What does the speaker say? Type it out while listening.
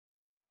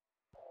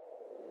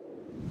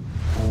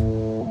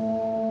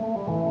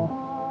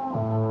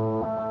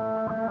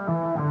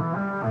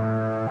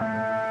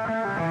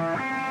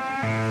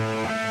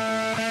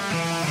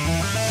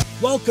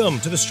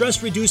Welcome to the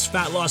Stress Reduced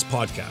Fat Loss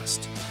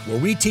Podcast, where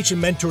we teach and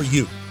mentor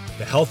you,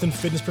 the health and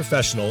fitness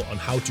professional, on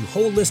how to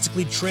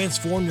holistically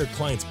transform your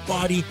client's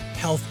body,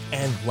 health,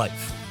 and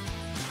life.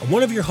 I'm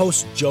one of your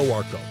hosts, Joe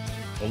Arco.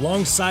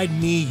 Alongside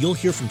me, you'll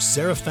hear from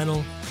Sarah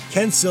Fennell,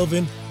 Ken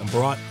Sylvan, and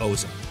Bharat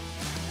Ozam.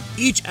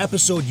 Each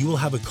episode, you will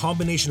have a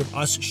combination of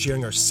us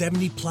sharing our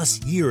 70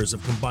 plus years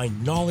of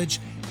combined knowledge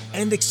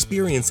and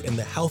experience in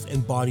the health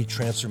and body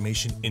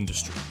transformation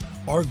industry.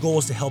 Our goal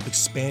is to help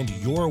expand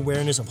your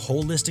awareness of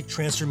holistic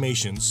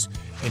transformations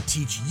and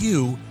teach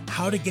you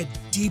how to get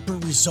deeper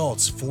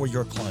results for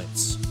your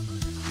clients.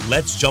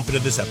 Let's jump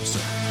into this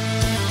episode.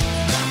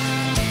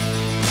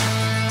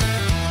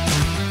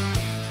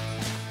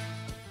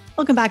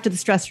 Welcome back to the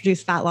Stress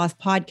Reduced Fat Loss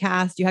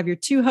Podcast. You have your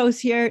two hosts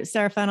here,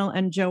 Sarah Fennell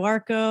and Joe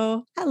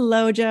Arco.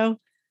 Hello, Joe.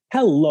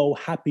 Hello.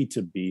 Happy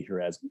to be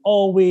here as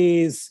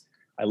always.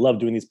 I love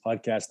doing these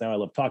podcasts now. I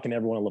love talking to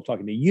everyone. I love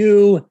talking to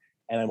you.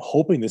 And I'm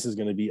hoping this is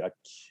going to be a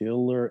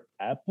killer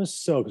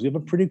episode because we have a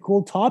pretty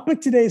cool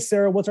topic today,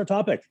 Sarah. What's our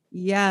topic?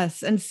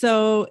 Yes. And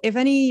so if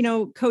any,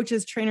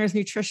 coaches, trainers,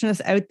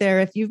 nutritionists out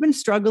there, if you've been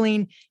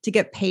struggling to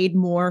get paid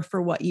more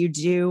for what you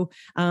do,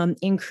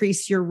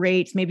 increase your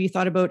rates, maybe you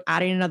thought about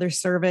adding another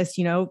service,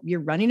 you're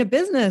running a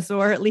business,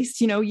 or at least,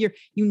 you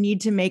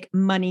need to make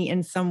money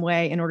in some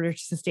way in order to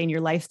sustain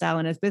your lifestyle.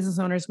 And as business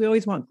owners, we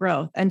always want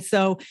growth. And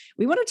so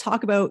we want to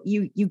talk about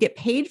you get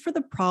paid for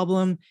the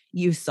problem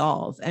you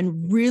solve,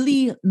 and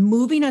really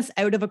moving us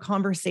out of a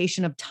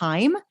conversation of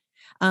time.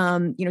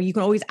 You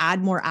can always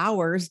add more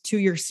hours to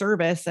your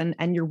service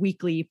and your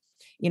weekly,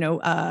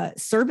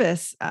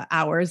 service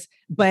hours.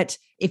 But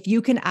if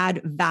you can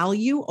add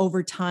value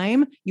over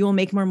time, you will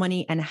make more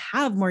money and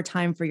have more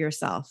time for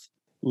yourself.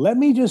 Let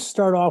me just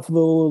start off with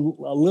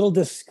a little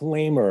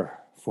disclaimer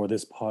for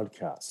this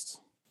podcast.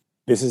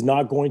 This is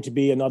not going to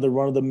be another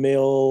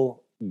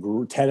run-of-the-mill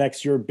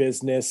 10x your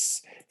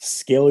business,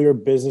 scale your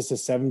business to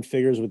 7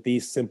 figures with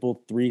these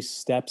simple 3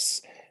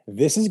 steps.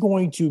 This is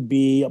going to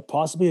be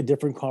possibly a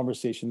different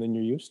conversation than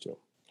you're used to.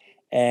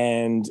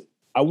 And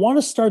I want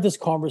to start this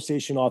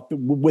conversation off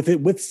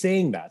with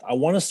saying that. I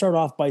want to start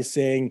off by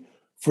saying,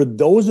 for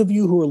those of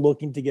you who are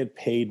looking to get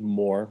paid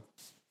more,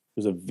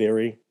 there's a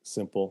very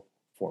simple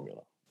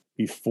formula.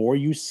 Before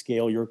you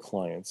scale your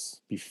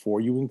clients,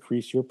 before you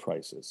increase your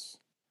prices,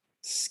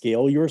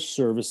 scale your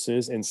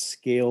services and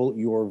scale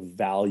your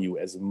value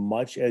as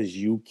much as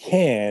you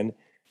can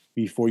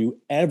before you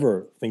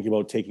ever think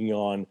about taking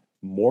on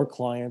more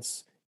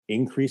clients,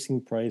 increasing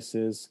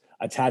prices,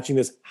 attaching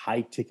this high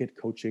ticket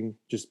coaching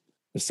just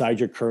beside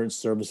your current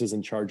services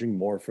and charging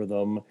more for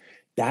them.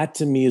 That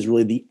to me is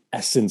really the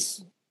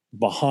essence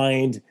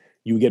behind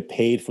you get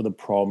paid for the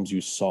problems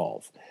you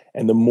solve.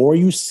 And the more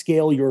you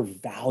scale your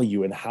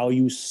value and how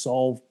you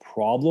solve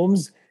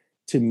problems,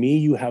 to me,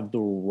 you have the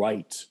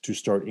right to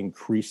start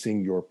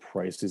increasing your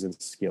prices and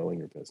scaling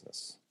your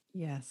business.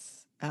 Yes.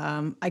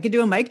 I could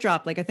do a mic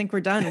drop. I think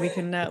we're done. We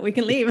can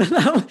leave.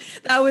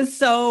 That was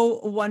so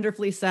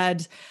wonderfully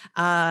said.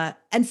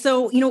 And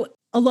so,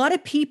 a lot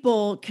of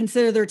people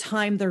consider their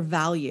time their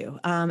value.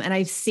 And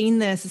I've seen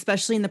this,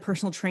 especially in the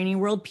personal training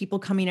world, people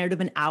coming out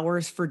of an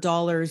hours for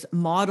dollars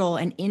model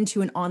and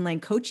into an online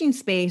coaching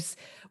space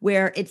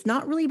where it's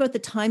not really about the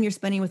time you're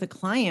spending with a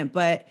client,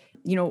 but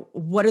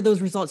what are those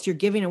results you're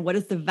giving, and what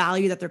is the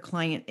value that their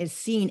client is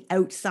seeing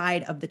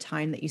outside of the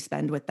time that you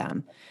spend with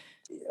them?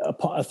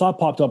 A thought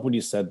popped up when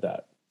you said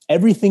that.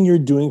 Everything you're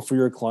doing for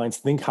your clients,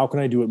 think, how can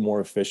I do it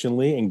more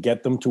efficiently and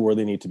get them to where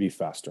they need to be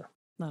faster?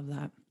 Love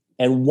that.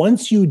 And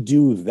once you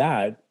do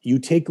that, you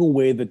take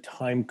away the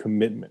time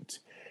commitment.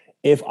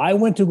 If I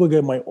went to go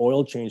get my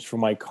oil changed for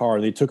my car,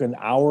 they took an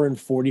hour and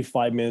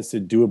 45 minutes to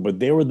do it, but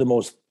they were the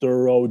most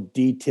thorough,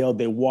 detailed.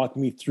 They walked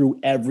me through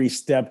every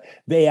step.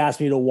 They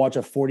asked me to watch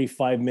a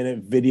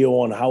 45-minute video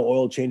on how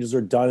oil changes are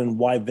done and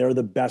why they're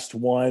the best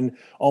one,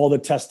 all the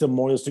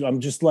testimonials. I'm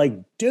just like,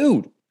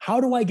 dude,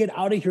 how do I get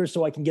out of here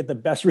so I can get the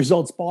best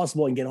results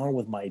possible and get on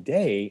with my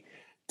day?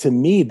 To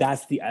me,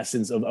 that's the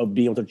essence of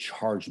being able to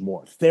charge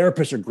more.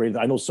 Therapists are great.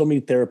 I know so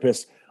many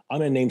therapists. I'm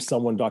going to name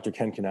someone, Dr.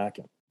 Ken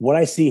Kanakin. What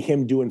I see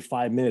him do in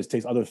 5 minutes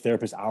takes other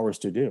therapists hours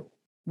to do.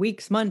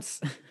 Weeks, months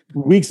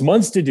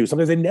to do.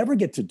 Sometimes they never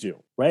get to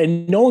do, right?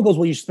 And no one goes,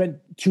 well, you spent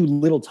too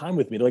little time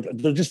with me.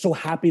 They're just so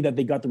happy that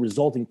they got the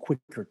result in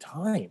quicker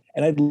time.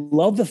 And I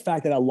love the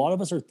fact that a lot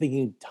of us are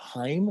thinking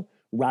time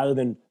rather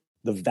than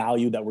the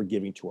value that we're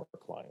giving to our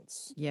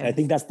clients. Yes. And I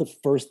think that's the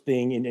first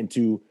thing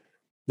into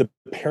the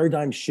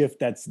paradigm shift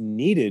that's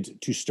needed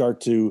to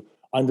start to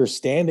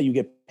understand that you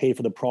get paid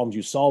for the problems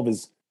you solve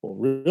is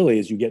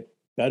you get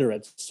better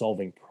at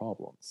solving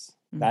problems.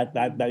 Mm-hmm.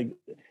 That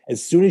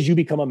as soon as you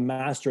become a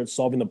master at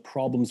solving the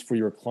problems for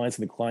your clients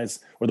and the clients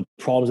or the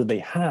problems that they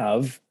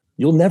have,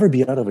 you'll never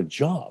be out of a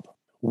job.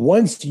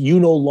 Once you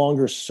no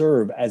longer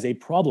serve as a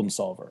problem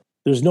solver,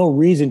 there's no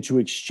reason to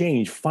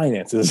exchange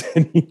finances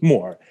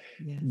anymore.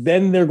 Yes.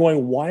 Then they're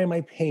going, why am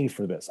I paying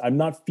for this? I'm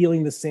not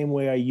feeling the same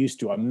way I used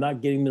to. I'm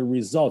not getting the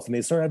results. And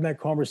they start having that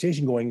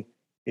conversation going,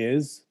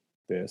 is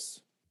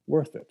this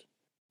worth it?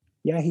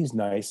 Yeah, he's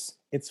nice.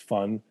 It's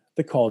fun.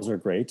 The calls are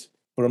great.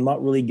 but I'm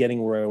not really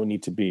getting where I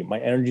need to be. My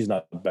energy is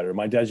not better.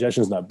 My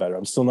digestion is not better.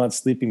 I'm still not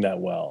sleeping that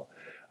well.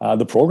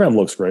 The program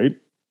looks great,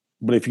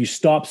 but if you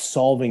stop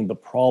solving the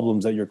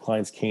problems that your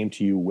clients came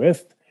to you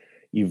with,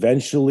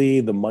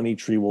 eventually the money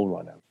tree will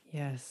run out.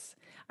 Yes.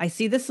 I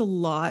see this a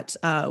lot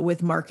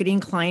with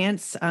marketing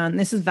clients.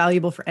 This is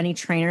valuable for any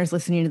trainers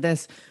listening to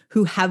this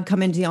who have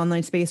come into the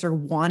online space or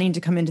wanting to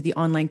come into the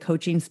online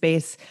coaching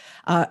space,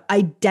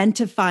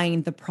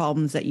 identifying the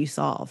problems that you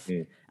solve.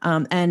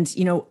 And,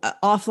 you know,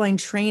 offline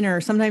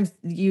trainer, sometimes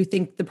you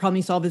think the problem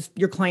you solve is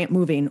your client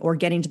moving or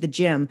getting to the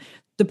gym.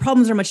 The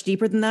problems are much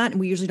deeper than that. And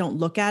we usually don't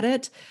look at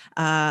it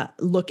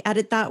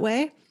that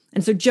way.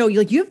 And so, Joe,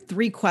 you have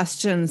 3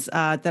 questions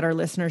that our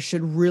listeners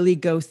should really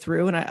go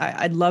through. And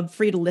I'd love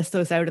for you to list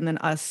those out and then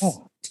us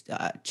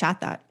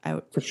chat that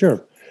out. For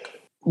sure.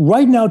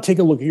 Right now, take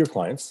a look at your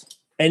clients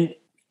and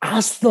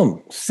ask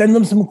them, send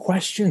them some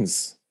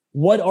questions.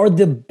 What are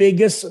the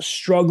biggest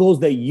struggles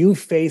that you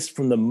face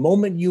from the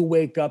moment you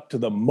wake up to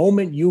the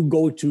moment you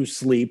go to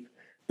sleep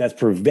that's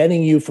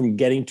preventing you from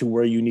getting to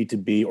where you need to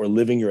be or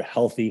living your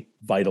healthy,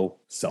 vital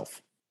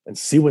self? And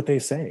see what they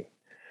say.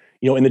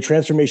 You know, in the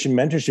transformation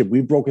mentorship,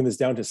 we've broken this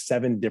down to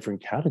 7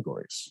 different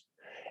categories.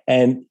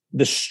 And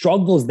the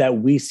struggles that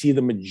we see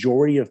the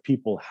majority of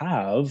people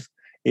have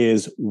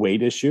is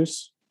weight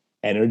issues,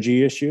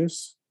 energy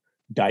issues,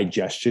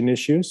 digestion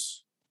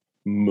issues,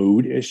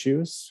 mood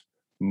issues,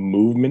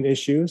 movement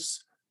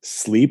issues,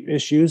 sleep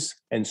issues,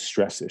 and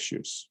stress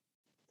issues.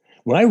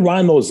 When I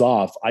rhyme those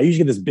off, I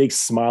usually get this big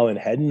smile and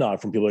head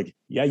nod from people like,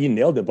 yeah, you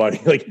nailed it, buddy.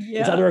 Like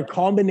It's either a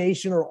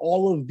combination or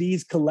all of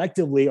these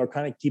collectively are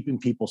kind of keeping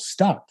people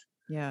stuck.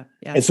 Yeah.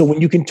 And so when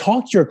you can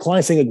talk to your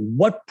clients saying, like,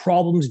 what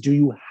problems do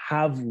you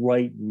have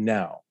right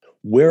now?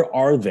 Where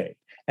are they?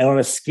 And on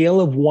a scale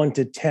of 1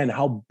 to 10,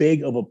 how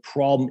big of a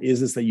problem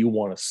is this that you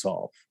want to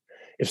solve?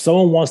 If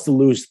someone wants to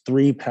lose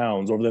 3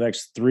 pounds over the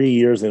next 3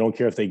 years, they don't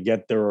care if they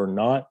get there or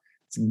not,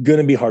 it's going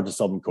to be hard to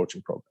sell them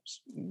coaching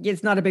programs.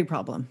 It's not a big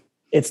problem.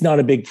 It's not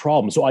a big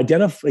problem. So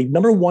identify,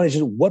 number 1 is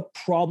just what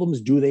problems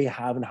do they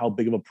have and how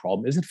big of a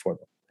problem is it for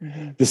them?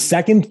 Mm-hmm. The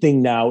second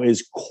thing now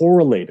is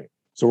correlating.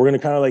 So we're going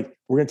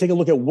to take a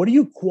look at what are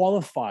you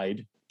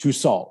qualified to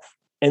solve?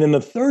 And then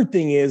the third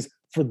thing is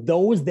for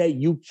those that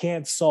you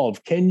can't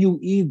solve, can you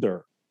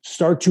either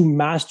start to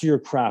master your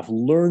craft,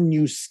 learn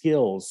new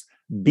skills,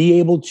 be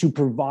able to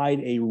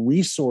provide a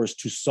resource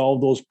to solve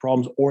those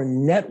problems or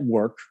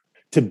network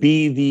to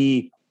be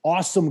the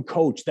awesome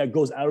coach that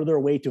goes out of their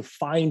way to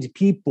find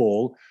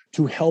people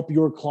to help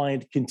your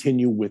client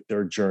continue with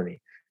their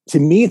journey? To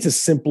me, it's as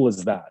simple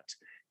as that.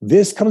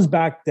 This comes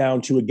back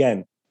down to,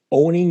 again,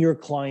 owning your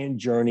client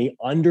journey,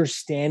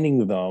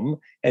 understanding them,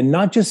 and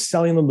not just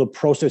selling them the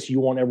process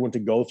you want everyone to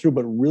go through,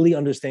 but really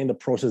understanding the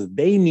process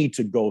they need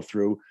to go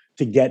through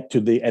to get to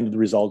the end of the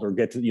result or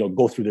get to,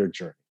 go through their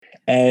journey.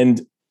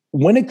 And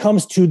when it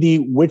comes to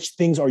which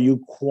things are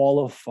you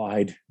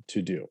qualified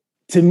to do?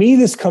 To me,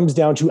 this comes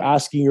down to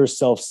asking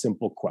yourself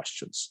simple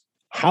questions.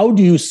 How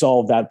do you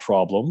solve that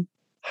problem?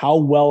 How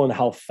well and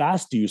how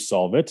fast do you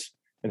solve it?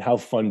 And how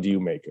fun do you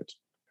make it?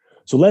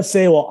 So let's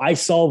say, well, I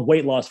solve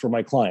weight loss for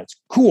my clients.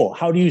 Cool.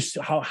 How?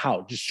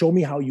 Just show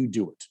me how you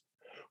do it.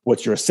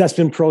 What's your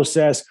assessment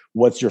process?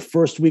 What's your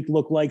first week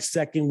look like?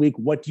 Second week?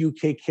 What do you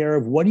take care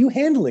of? What are you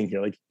handling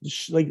here? Like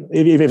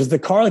if it's the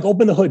car,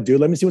 open the hood,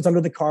 dude. Let me see what's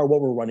under the car,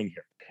 what we're running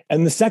here.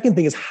 And the second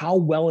thing is how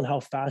well and how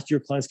fast your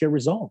clients get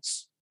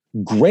results.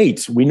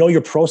 Great. We know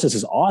your process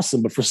is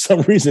awesome, but for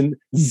some reason,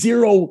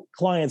 0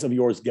 clients of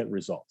yours get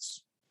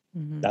results.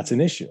 Mm-hmm. That's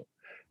an issue.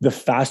 The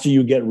faster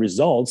you get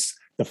results,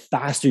 the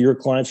faster your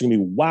clients are going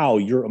to be, wow,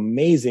 you're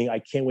amazing. I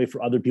can't wait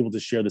for other people to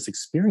share this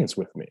experience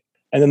with me.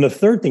 And then the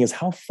third thing is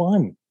how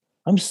fun.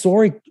 I'm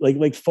sorry,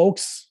 like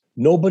folks,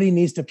 nobody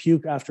needs to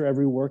puke after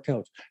every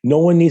workout. No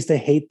one needs to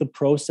hate the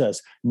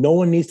process. No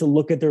one needs to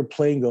look at their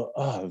play and go,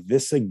 oh,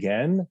 this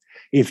again?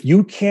 If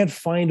you can't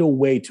find a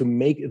way to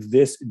make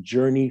this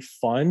journey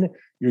fun,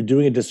 you're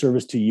doing a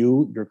disservice to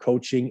you, your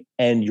coaching,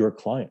 and your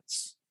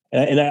clients.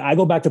 And I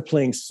go back to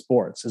playing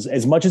sports.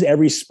 As much as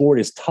every sport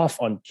is tough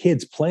on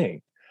kids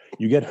playing,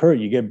 you get hurt,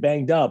 you get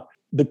banged up.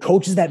 The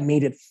coaches that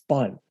made it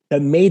fun,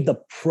 that made the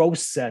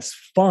process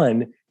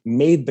fun,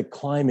 made the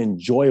climb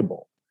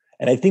enjoyable.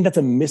 And I think that's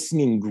a missing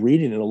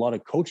ingredient in a lot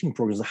of coaching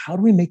programs. How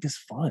do we make this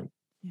fun?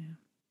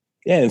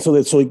 Yeah. And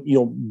so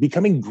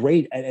becoming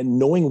great and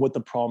knowing what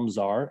the problems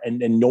are and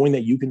knowing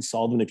that you can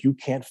solve them. If you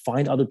can't,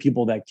 find other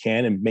people that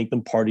can and make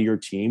them part of your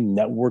team,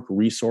 network,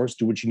 resource,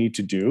 do what you need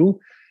to do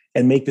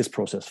and make this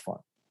process fun.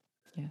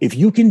 Yeah. If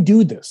you can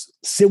do this,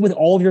 sit with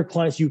all of your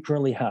clients you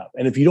currently have.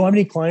 And if you don't have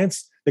any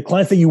clients, the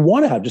clients that you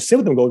want to have, just sit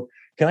with them and go,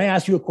 can I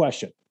ask you a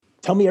question?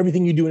 Tell me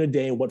everything you do in a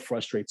day and what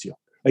frustrates you.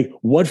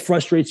 What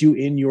frustrates you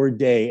in your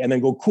day? And then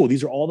go, cool,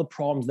 these are all the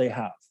problems they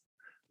have.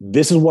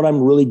 This is what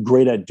I'm really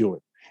great at doing.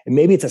 And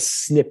maybe it's a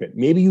snippet.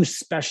 Maybe you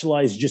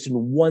specialize just in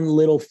one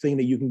little thing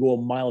that you can go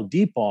a mile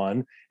deep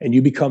on and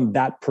you become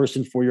that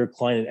person for your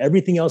client. And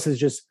everything else is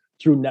just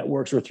through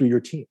networks or through your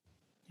team.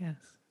 Yes.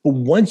 But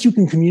once you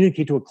can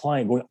communicate to a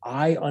client going,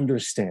 I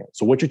understand.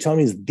 So what you're telling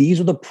me is these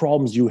are the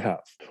problems you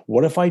have.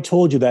 What if I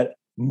told you that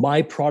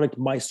my product,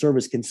 my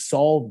service can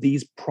solve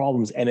these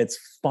problems, and it's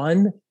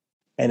fun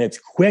and it's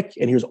quick.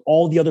 And here's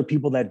all the other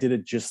people that did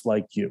it just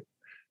like you.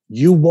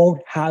 You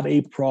won't have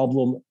a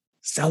problem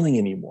selling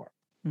anymore.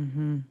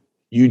 Mm-hmm.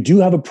 You do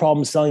have a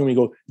problem selling when you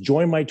go,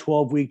 join my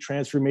 12-week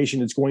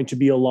transformation. It's going to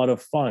be a lot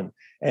of fun.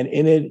 And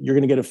in it, you're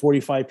going to get a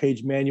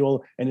 45-page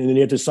manual, and then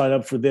you have to sign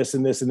up for this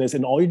and this and this.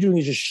 And all you're doing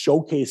is just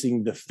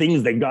showcasing the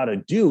things they got to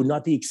do,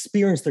 not the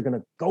experience they're going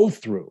to go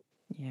through.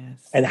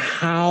 Yes. And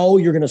how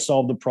you're going to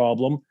solve the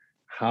problem,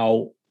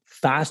 how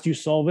fast you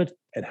solve it,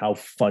 and how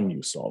fun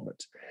you solve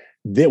it.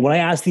 When I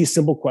ask these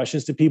simple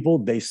questions to people,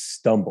 they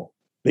stumble.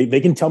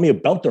 They can tell me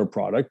about their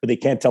product, but they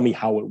can't tell me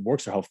how it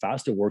works or how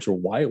fast it works or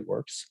why it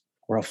works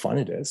or how fun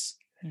it is.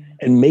 Mm-hmm.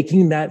 And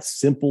making that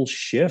simple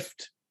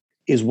shift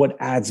is what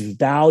adds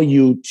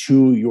value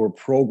to your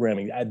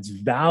programming, adds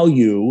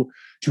value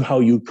to how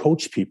you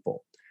coach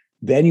people.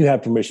 Then you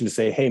have permission to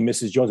say, hey,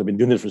 Mrs. Jones, I've been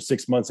doing this for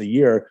 6 months, a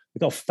year.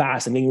 Look how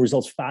fast I'm getting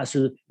results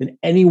faster than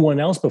anyone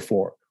else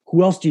before.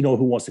 Who else do you know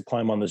who wants to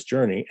climb on this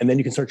journey? And then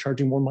you can start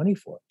charging more money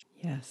for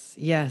it. Yes,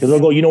 yes. Because they'll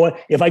go, you know what?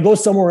 If I go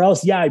somewhere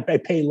else, I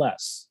pay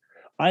less.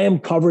 I am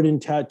covered in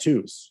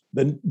tattoos.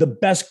 The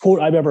best quote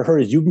I've ever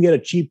heard is, you can get a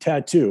cheap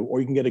tattoo or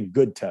you can get a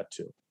good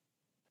tattoo.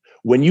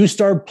 When you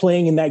start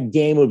playing in that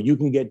game of you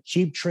can get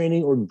cheap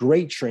training or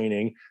great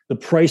training, the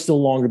price no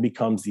longer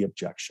becomes the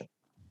objection.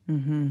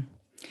 Mm-hmm.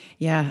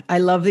 Yeah, I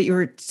love that you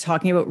were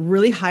talking about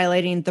really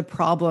highlighting the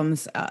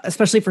problems,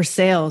 especially for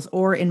sales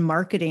or in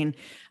marketing.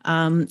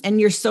 And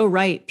you're so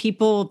right.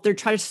 People, they're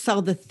trying to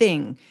sell the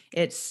thing.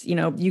 It's,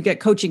 you get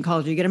coaching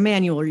calls, or you get a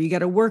manual, or you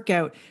get a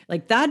workout.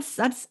 Like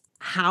that's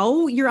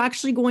how you're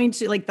actually going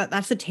to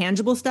that's the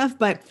tangible stuff.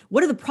 But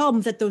what are the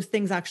problems that those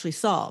things actually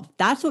solve?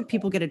 That's what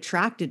people get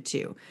attracted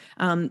to.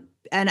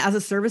 And as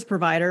a service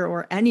provider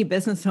or any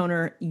business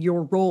owner,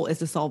 your role is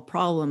to solve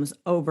problems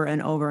over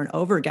and over and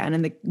over again.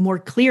 And the more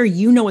clear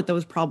you know what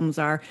those problems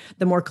are,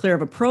 the more clear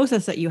of a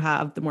process that you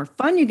have, the more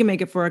fun you can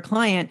make it for a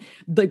client,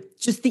 but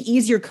just the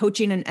easier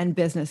coaching and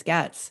business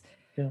gets.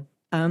 Yeah.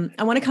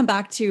 I want to come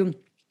back to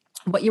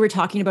what you were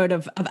talking about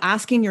of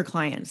asking your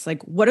clients,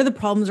 like, what are the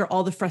problems or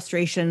all the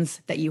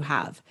frustrations that you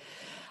have?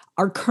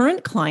 Our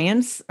current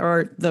clients,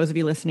 or those of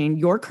you listening,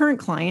 your current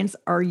clients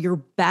are your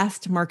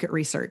best market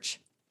research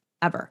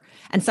ever.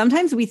 And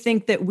sometimes we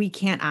think that we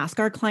can't ask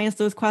our clients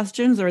those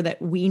questions, or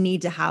that we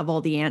need to have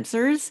all the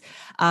answers.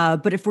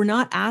 But if we're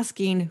not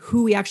asking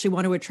who we actually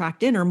want to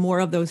attract in, or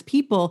more of those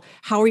people,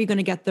 how are you going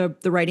to get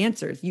the right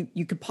answers?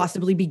 You could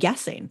possibly be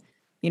guessing.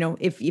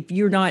 If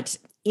you're not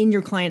in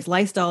your client's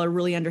lifestyle or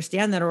really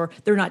understand that, or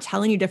they're not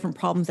telling you different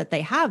problems that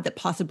they have that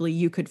possibly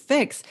you could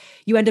fix,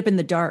 you end up in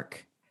the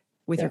dark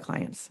with your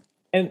clients.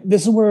 And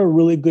this is where a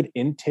really good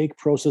intake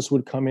process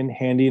would come in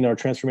handy. In our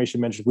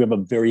transformation mentions, we have a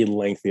very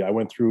lengthy, I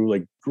went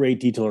through great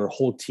detail, our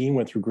whole team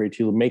went through great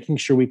detail, making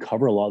sure we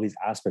cover a lot of these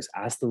aspects,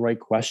 ask the right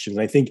questions.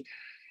 I think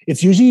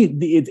it's usually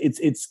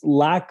it's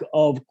lack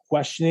of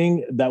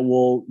questioning that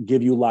will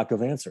give you lack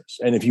of answers.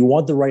 And if you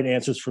want the right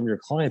answers from your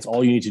clients,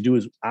 all you need to do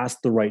is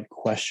ask the right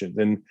questions.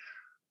 And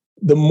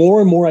the more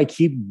and more I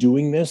keep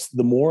doing this,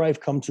 the more I've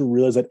come to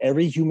realize that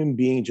every human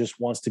being just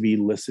wants to be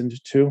listened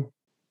to.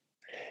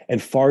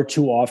 And far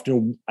too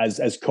often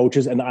as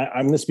coaches, and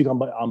I'm going to speak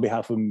on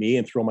behalf of me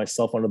and throw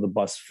myself under the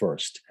bus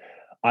first.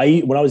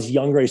 When I was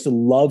younger, I used to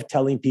love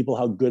telling people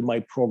how good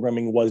my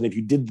programming was. And if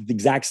you did the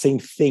exact same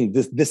thing,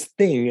 this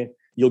thing,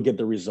 you'll get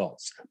the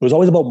results. It was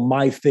always about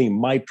my thing,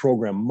 my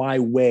program, my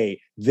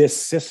way, this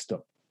system.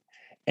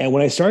 And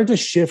when I started to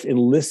shift and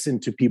listen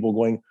to people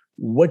going,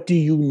 what do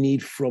you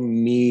need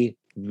from me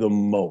the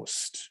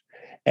most?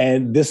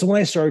 And this is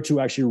when I started to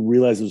actually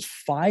realize there's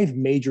 5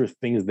 major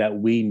things that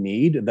we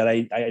need that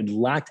I had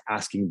lacked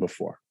asking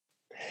before.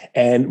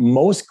 And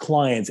most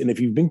clients, and if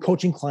you've been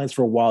coaching clients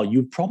for a while,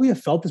 you probably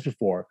have felt this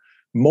before.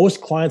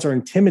 Most clients are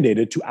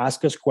intimidated to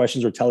ask us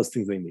questions or tell us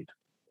things they need.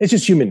 It's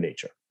just human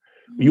nature.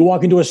 You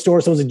walk into a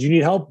store, someone says, do you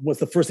need help? What's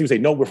the first thing you say?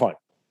 No, we're fine.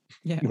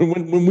 Yeah.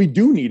 When we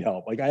do need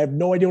help, I have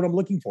no idea what I'm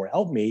looking for.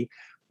 Help me.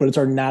 But it's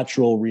our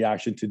natural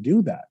reaction to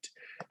do that.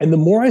 And the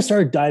more I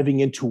started diving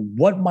into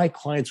what my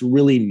clients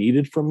really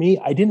needed from me,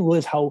 I didn't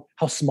realize how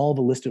small of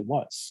a list it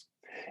was.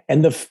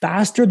 And the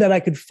faster that I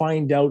could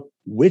find out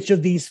which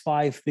of these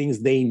 5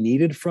 things they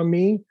needed from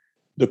me,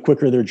 the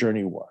quicker their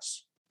journey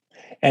was.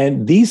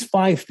 And these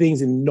 5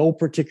 things in no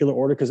particular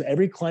order, because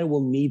every client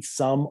will need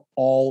some,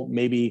 all,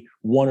 maybe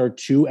 1 or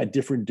 2 at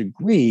different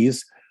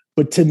degrees.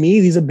 But to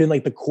me, these have been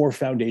the core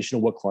foundation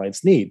of what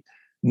clients need.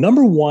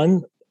 Number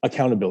 1,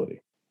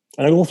 accountability.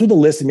 And I'll go through the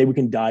list and maybe we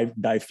can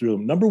dive through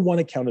them. Number 1,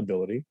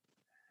 accountability.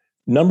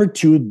 Number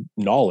 2,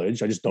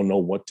 knowledge. I just don't know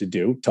what to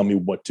do. Tell me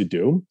what to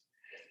do.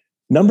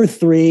 Number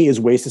 3 is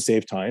ways to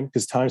save time,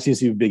 because time seems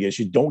to be a big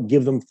issue. Don't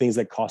give them things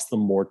that cost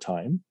them more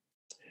time.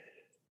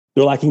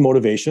 They're lacking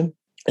motivation.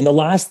 And the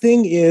last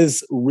thing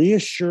is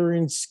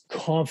reassurance,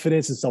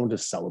 confidence, and someone to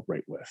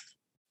celebrate with.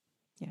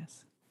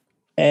 Yes.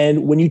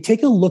 And when you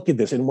take a look at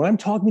this, and when I'm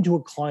talking to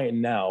a client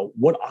now,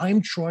 what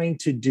I'm trying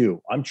to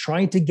do, I'm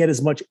trying to get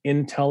as much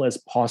intel as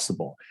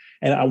possible.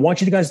 And I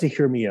want you guys to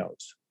hear me out.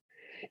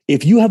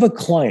 If you have a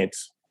client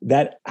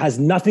that has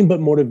nothing but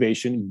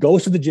motivation,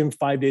 goes to the gym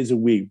 5 days a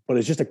week, but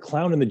is just a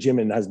clown in the gym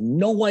and has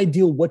no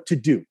idea what to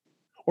do,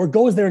 or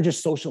goes there and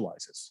just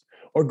socializes,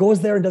 or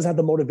goes there and doesn't have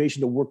the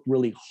motivation to work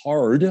really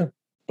hard,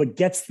 but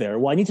gets there.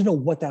 Well, I need to know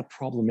what that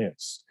problem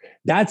is.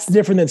 That's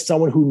different than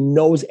someone who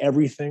knows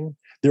everything.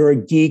 They're a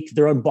geek.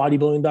 They're on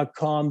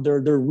bodybuilding.com.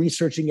 They're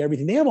researching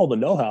everything. They have all the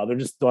know-how. They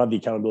just don't have the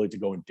accountability to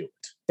go and do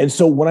it. And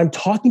so when I'm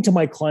talking to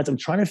my clients, I'm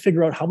trying to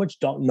figure out how much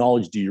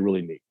knowledge do you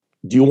really need?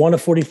 Do you want a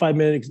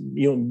 45-minute,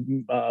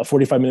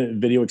 45-minute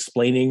video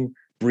explaining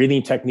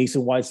breathing techniques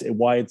and why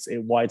it's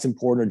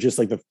important, or just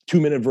like the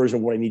 2-minute version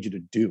of what I need you to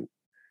do?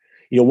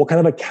 What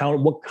kind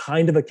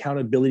of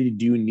accountability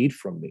do you need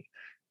from me?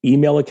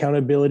 Email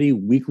accountability,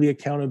 weekly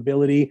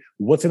accountability.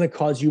 What's going to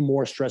cause you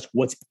more stress?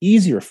 What's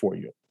easier for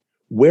you?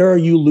 Where are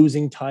you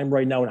losing time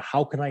right now? And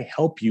how can I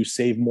help you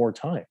save more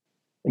time?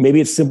 And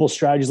maybe it's simple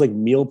strategies like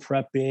meal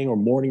prepping or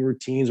morning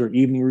routines or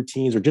evening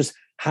routines, or just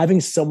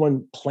having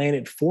someone plan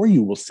it for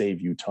you will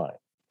save you time.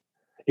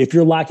 If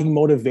you're lacking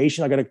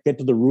motivation, I got to get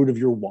to the root of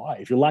your why.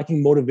 If you're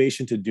lacking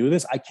motivation to do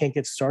this, I can't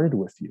get started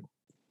with you.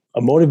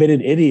 A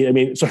motivated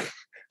idiot. Sorry,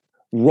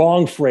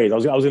 wrong phrase. I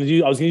was going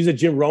to use a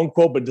Jim Rohn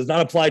quote, but it does not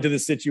apply to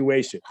this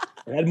situation.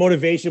 It had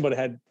motivation, but it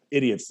had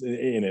idiots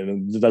in it,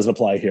 and it doesn't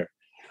apply here.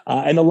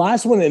 And the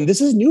last one, and this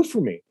is new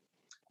for me,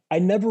 I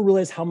never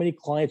realized how many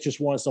clients just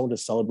want someone to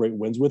celebrate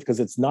wins with,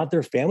 because it's not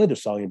their family to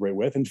celebrate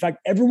with. In fact,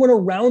 everyone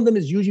around them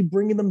is usually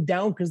bringing them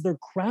down because they're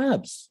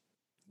crabs.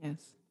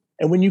 Yes.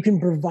 And when you can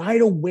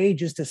provide a way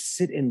just to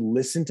sit and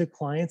listen to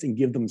clients and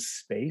give them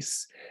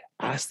space,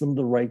 ask them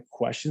the right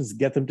questions,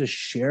 get them to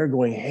share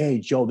going, hey,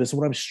 Joe, this is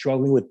what I'm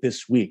struggling with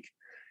this week.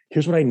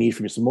 Here's what I need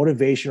from you, some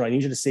motivation, or I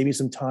need you to save me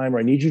some time, or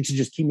I need you to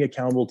just keep me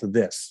accountable to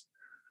this.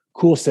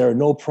 Cool, Sarah,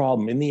 no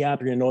problem. In the app,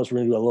 you're going to notice we're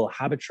going to do a little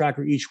habit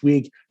tracker each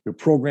week. Your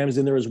program is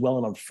in there as well.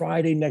 And on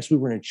Friday next week,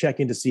 we're going to check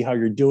in to see how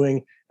you're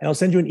doing. And I'll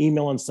send you an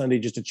email on Sunday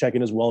just to check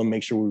in as well and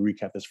make sure we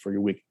recap this for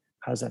your week.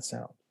 How does that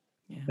sound?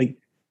 Yeah. Like,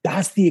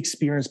 that's the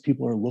experience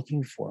people are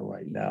looking for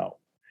right now.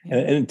 Yeah.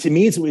 And to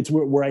me, it's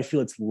where I feel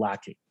it's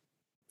lacking.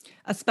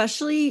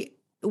 Especially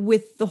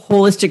with the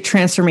holistic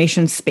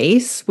transformation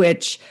space,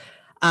 which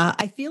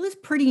I feel is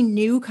pretty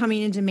new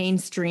coming into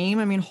mainstream.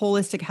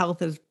 Holistic health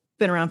has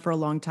been around for a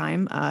long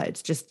time.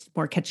 It's just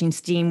more catching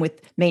steam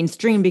with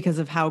mainstream because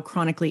of how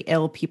chronically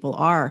ill people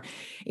are,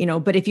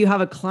 but if you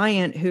have a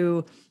client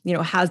who,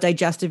 has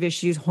digestive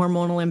issues,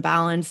 hormonal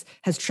imbalance,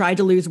 has tried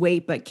to lose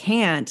weight, but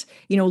can't,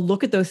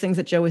 look at those things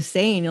that Joe was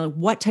saying,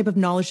 what type of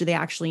knowledge do they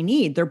actually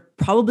need? They're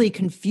probably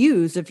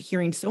confused of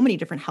hearing so many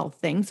different health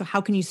things. So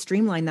how can you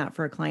streamline that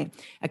for a client?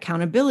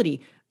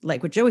 Accountability,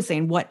 like what Joe was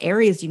saying, what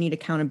areas do you need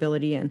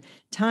accountability in?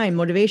 Time,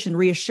 motivation,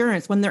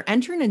 reassurance. When they're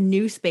entering a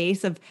new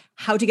space of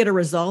how to get a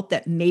result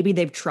that maybe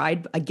they've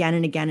tried again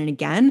and again and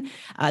again,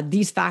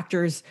 these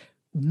factors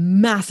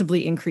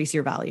massively increase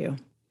your value.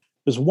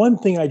 There's one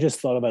thing I just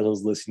thought of as I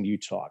was listening to you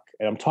talk.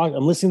 And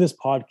I'm listening to this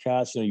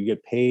podcast, you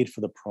get paid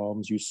for the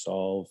problems you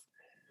solve.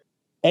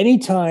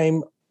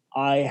 Anytime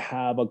I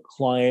have a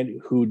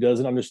client who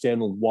doesn't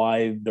understand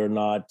why they're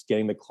not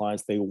getting the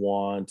clients they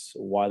want,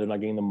 why they're not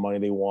getting the money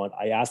they want,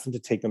 I ask them to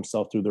take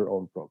themselves through their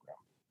own program.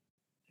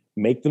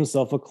 Make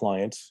themselves a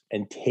client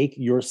and take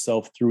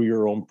yourself through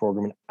your own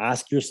program and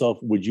ask yourself,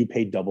 would you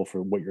pay double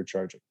for what you're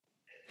charging?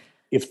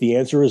 If the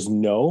answer is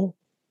no,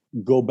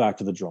 go back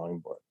to the drawing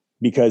board,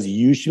 because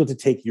you should be able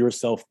to take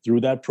yourself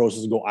through that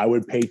process and go, I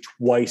would pay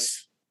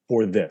twice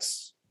for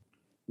this.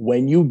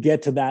 When you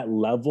get to that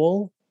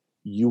level,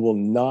 you will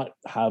not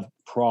have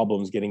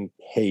problems getting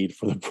paid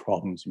for the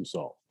problems you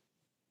solve.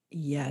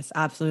 Yes,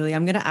 absolutely.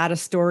 I'm going to add a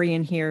story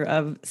in here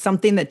of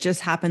something that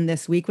just happened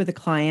this week with a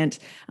client.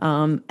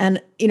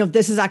 And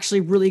this is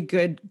actually really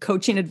good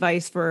coaching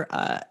advice for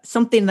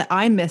something that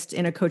I missed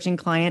in a coaching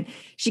client.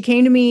 She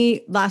came to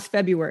me last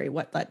February,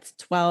 that's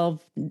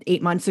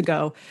 8 months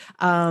ago,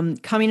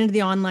 coming into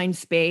the online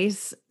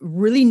space,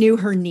 really knew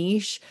her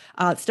niche,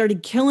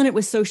 started killing it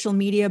with social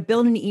media,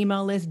 building an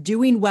email list,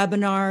 doing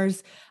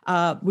webinars.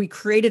 We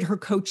created her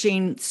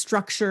coaching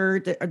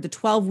structure, the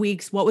 12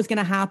 weeks, what was going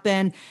to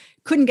happen.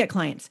 Couldn't get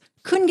clients,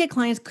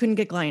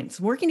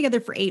 working together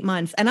for 8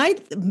 months. And I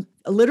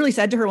literally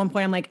said to her at one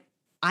point, I'm like,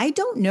 I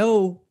don't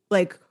know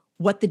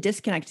what the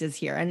disconnect is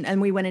here.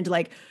 And we went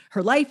into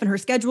her life and her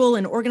schedule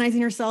and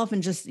organizing herself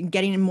and just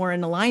getting more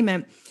in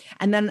alignment.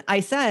 And then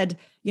I said,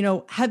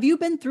 have you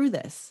been through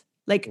this?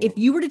 If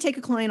you were to take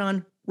a client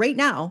on right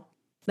now,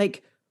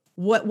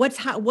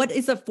 what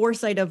is the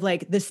foresight of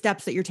the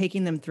steps that you're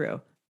taking them through?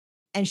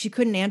 And she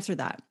couldn't answer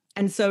that.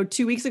 And so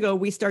 2 weeks ago,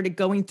 we started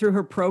going through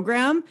her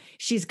program.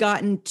 She's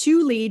gotten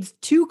 2 leads,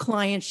 2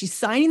 clients. She's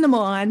signing them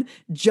on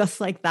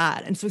just like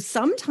that. And so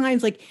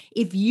sometimes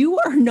if you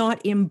are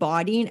not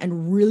embodying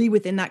and really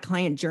within that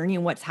client journey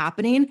and what's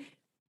happening,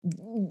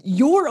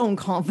 your own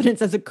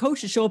confidence as a coach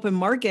to show up in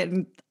market.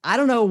 And I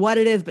don't know what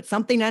it is, but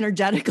something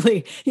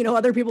energetically,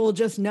 other people will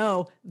just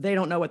know they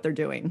don't know what they're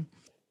doing.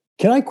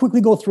 Can I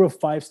quickly go through a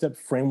 5-step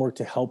framework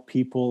to help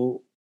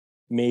people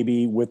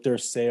maybe with their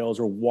sales,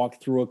 or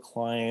walk through a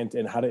client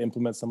and how to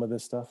implement some of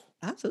this stuff?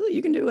 Absolutely.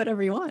 You can do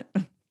whatever you want.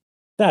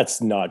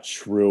 That's not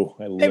true.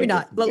 Maybe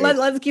not.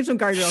 Let's keep some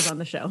guardrails on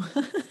the show.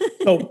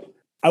 So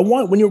I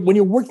want, when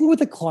you're working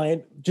with a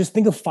client, just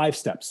think of 5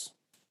 steps.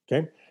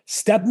 Okay.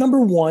 Step number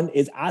 1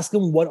 is ask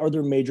them what are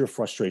their major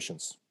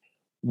frustrations.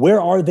 Where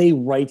are they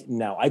right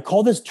now? I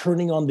call this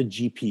turning on the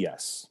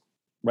GPS,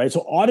 right? So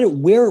audit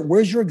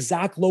where's your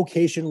exact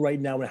location right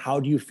now and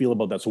how do you feel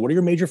about that? So what are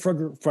your major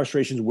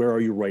frustrations? Where are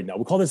you right now?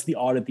 We call this the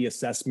audit, the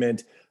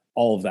assessment,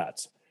 all of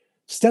that.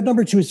 Step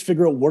number 2 is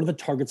figure out what are the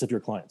targets of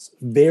your clients.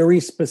 Very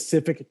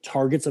specific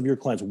targets of your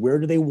clients. Where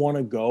do they want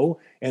to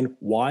go and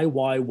why? You're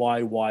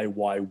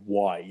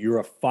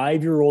a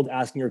 5-year-old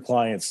asking your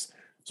clients.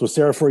 So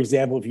Sarah, for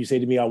example, if you say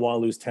to me, I want to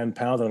lose 10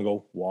 pounds, I'm going to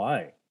go,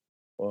 why?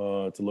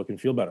 To look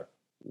and feel better.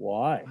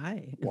 Why?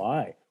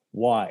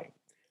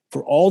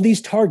 For all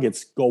these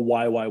targets, go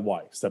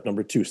why? Step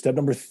number 2. Step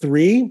number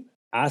 3,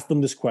 ask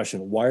them this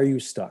question. Why are you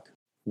stuck?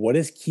 What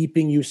is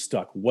keeping you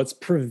stuck? What's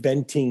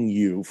preventing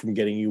you from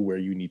getting you where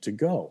you need to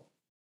go?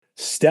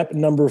 Step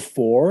number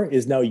 4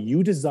 is now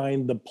you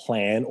design the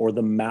plan or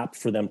the map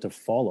for them to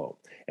follow.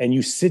 And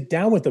you sit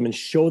down with them and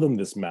show them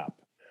this map.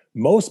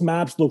 Most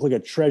maps look like a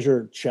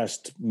treasure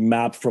chest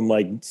map from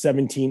like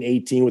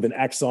 1718 with an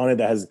X on it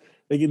that has,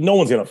 like, no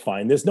one's going to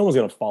find this. No one's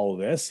going to follow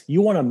this.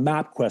 You want a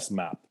MapQuest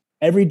map.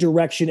 Every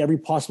direction, every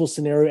possible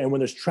scenario. And when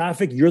there's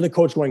traffic, you're the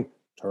coach going,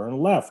 turn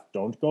left,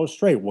 don't go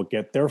straight. We'll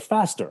get there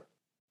faster.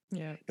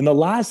 Yeah. And the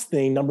last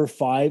thing, number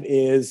 5,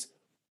 is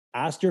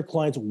ask your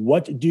clients,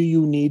 what do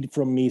you need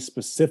from me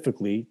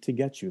specifically to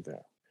get you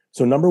there?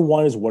 So number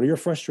 1 is, what are your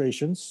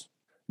frustrations?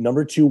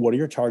 Number 2, what are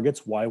your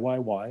targets? Why?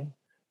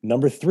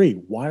 Number 3,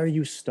 why are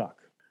you stuck?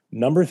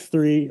 Number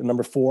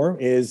 4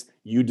 is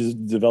you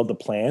develop the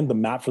plan, the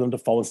map for them to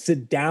follow.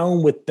 Sit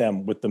down with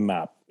them with the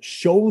map.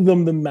 Show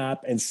them the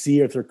map and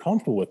see if they're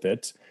comfortable with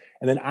it.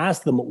 And then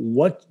ask them,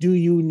 what do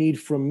you need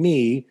from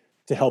me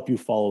to help you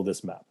follow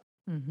this map?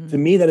 Mm-hmm. To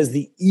me, that is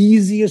the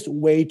easiest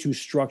way to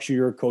structure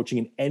your coaching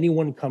and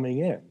anyone coming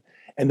in.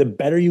 And the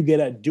better you get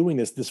at doing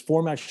this, this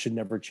format should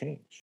never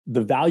change.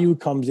 The value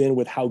comes in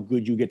with how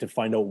good you get to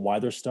find out why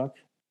they're stuck,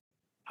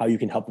 how you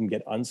can help them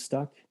get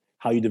unstuck,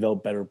 how you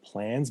develop better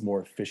plans,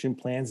 more efficient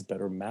plans,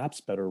 better maps,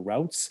 better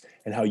routes,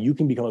 and how you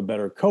can become a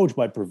better coach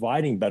by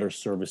providing better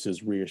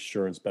services,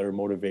 reassurance, better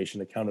motivation,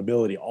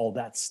 accountability, all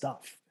that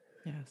stuff.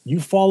 Yes. You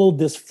follow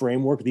this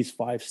framework, these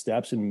 5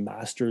 steps, and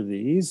master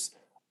these,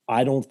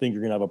 I don't think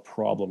you're going to have a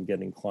problem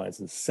getting clients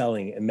and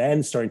selling and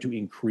then starting to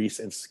increase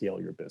and scale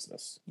your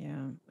business.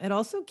 Yeah. It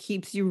also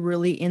keeps you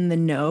really in the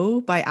know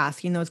by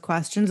asking those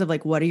questions of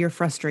like, what are your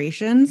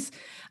frustrations?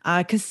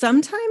 Because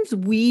sometimes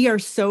we are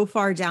so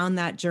far down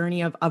that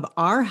journey of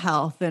our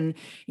health and,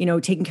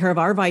 taking care of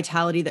our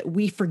vitality that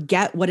we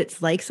forget what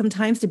it's like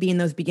sometimes to be in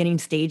those beginning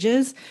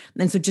stages.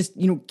 And so just,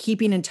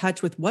 keeping in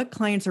touch with what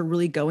clients are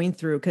really going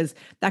through, because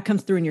that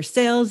comes through in your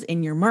sales,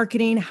 in your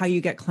marketing, how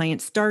you get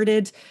clients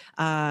started.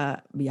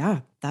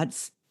 Yeah,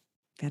 that's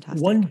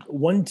fantastic.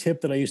 One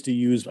tip that I used to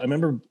use, I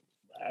remember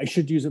I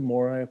should use it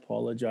more. I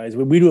apologize.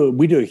 We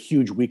do a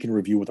huge weekend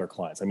review with our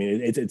clients. I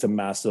mean, it's a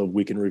massive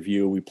weekend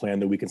review. We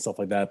plan the week and stuff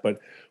like that. But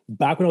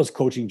back when I was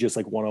coaching just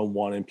like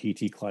one-on-one and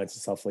PT clients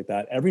and stuff like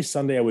that, every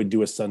Sunday I would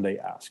do a Sunday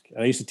ask.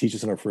 And I used to teach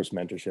this in our first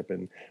mentorship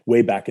and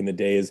way back in the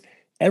days.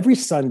 Every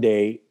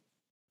Sunday,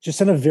 just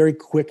send a very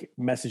quick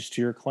message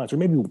to your clients, or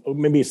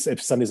maybe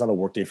if Sunday's not a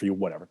work day for you,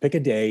 whatever. Pick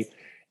a day.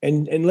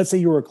 And let's say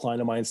you were a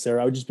client of mine,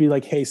 Sarah. I would just be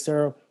like, hey,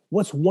 Sarah,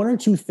 what's 1 or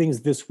 2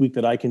 things this week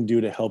that I can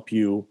do to help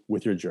you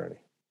with your journey?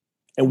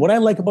 And what I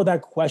like about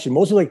that question,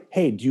 most are like,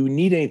 hey, do you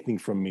need anything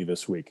from me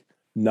this week?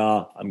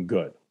 Nah, I'm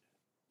good.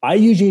 I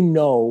usually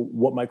know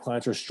what my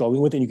clients are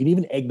struggling with, and you can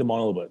even egg them on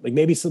a little bit. Like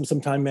maybe some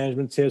time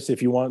management tips.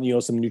 If you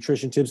want, some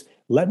nutrition tips,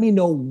 let me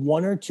know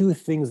 1 or 2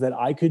 things that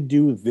I could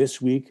do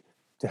this week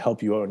to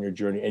help you out on your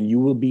journey. And you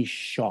will be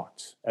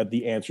shocked at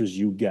the answers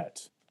you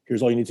get.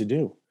 Here's all you need to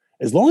do.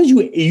 As long as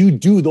you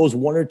do those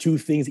 1 or 2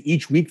 things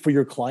each week for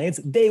your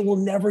clients, they will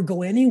never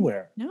go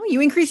anywhere. No,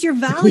 you increase your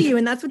value,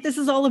 and that's what this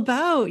is all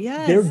about.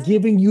 Yes. They're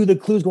giving you the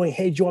clues going,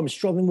 hey, Joe, I'm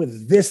struggling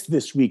with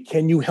this week.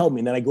 Can you help me?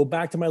 And then I go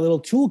back to my little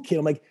toolkit.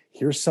 I'm like,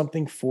 here's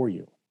something for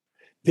you.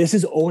 This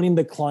is owning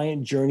the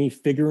client journey,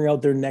 figuring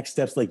out their next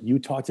steps like you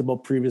talked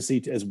about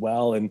previously as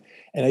well. And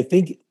I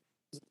think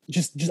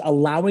just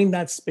allowing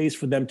that space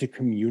for them to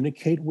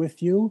communicate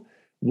with you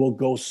will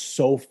go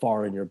so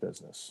far in your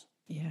business.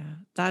 Yeah,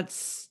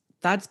 that's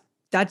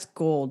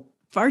gold.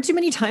 Far too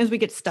many times we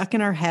get stuck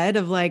in our head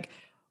of like,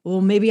 well,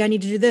 maybe I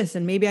need to do this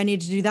and maybe I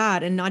need to do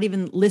that, and not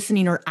even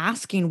listening or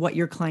asking what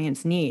your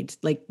clients need.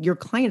 Like your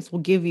clients will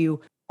give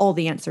you all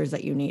the answers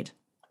that you need.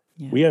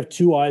 Yeah. We have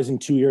 2 eyes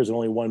and 2 ears and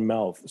only 1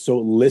 mouth. So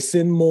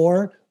listen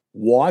more,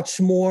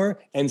 watch more,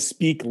 and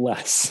speak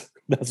less.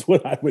 That's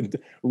what I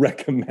would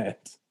recommend.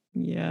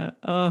 Yeah.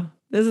 Oh,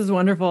 this is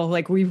wonderful.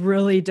 Like we've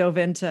really dove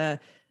into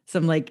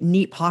some like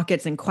neat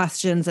pockets and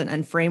questions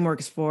and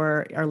frameworks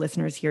for our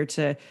listeners here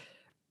to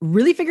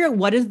really figure out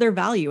what is their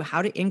value,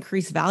 how to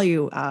increase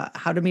value,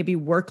 how to maybe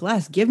work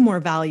less, give more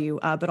value,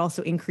 but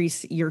also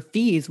increase your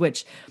fees,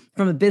 which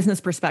from a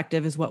business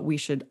perspective is what we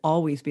should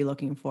always be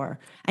looking for.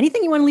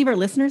 Anything you want to leave our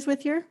listeners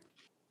with here?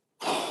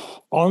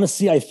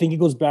 Honestly, I think it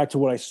goes back to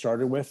what I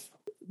started with.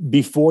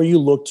 Before you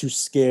look to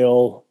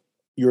scale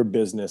your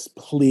business,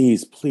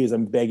 please,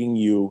 I'm begging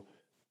you,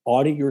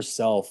 audit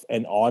yourself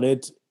and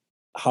audit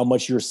how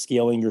much you're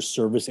scaling your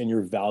service and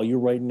your value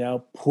right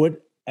now.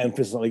 Put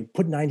emphasis on,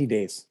 put 90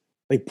 days.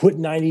 Put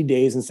 90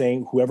 days and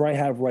saying, whoever I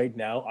have right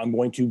now, I'm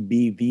going to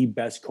be the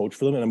best coach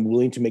for them. And I'm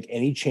willing to make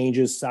any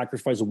changes,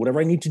 sacrifice, or whatever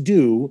I need to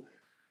do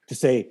to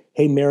say,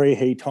 hey, Mary,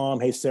 hey, Tom,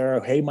 hey,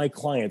 Sarah, hey, my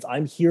clients,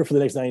 I'm here for the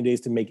next 90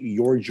 days to make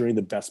your journey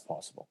the best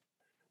possible.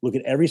 Look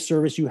at every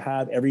service you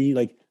have, every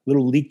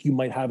little leak you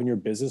might have in your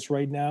business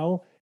right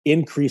now,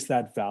 increase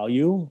that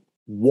value,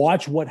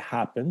 watch what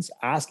happens,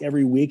 ask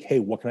every week, hey,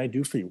 what can I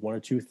do for you? 1 or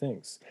 2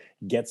 things,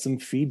 get some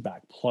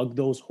feedback, plug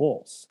those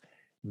holes.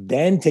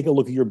 Then take a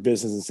look at your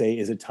business and say,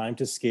 is it time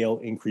to scale,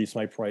 increase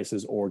my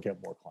prices, or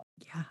get more clients?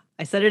 Yeah,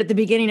 I said it at the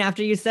beginning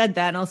after you said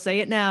that, and I'll say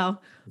it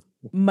now.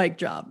 Mic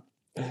drop.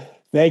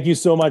 Thank you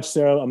so much,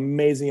 Sarah.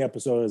 Amazing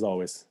episode as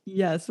always.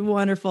 Yes,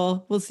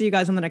 wonderful. We'll see you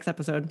guys on the next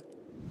episode.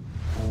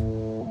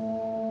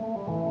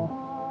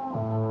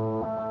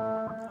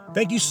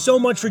 Thank you so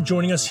much for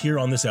joining us here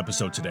on this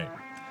episode today.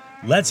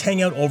 Let's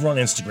hang out over on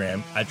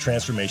Instagram at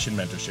Transformation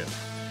Mentorship.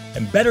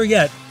 And better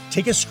yet,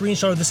 take a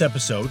screenshot of this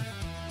episode,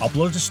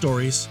 upload it to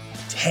stories,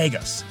 tag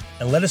us,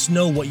 and let us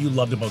know what you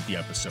loved about the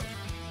episode.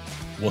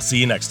 We'll see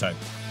you next time.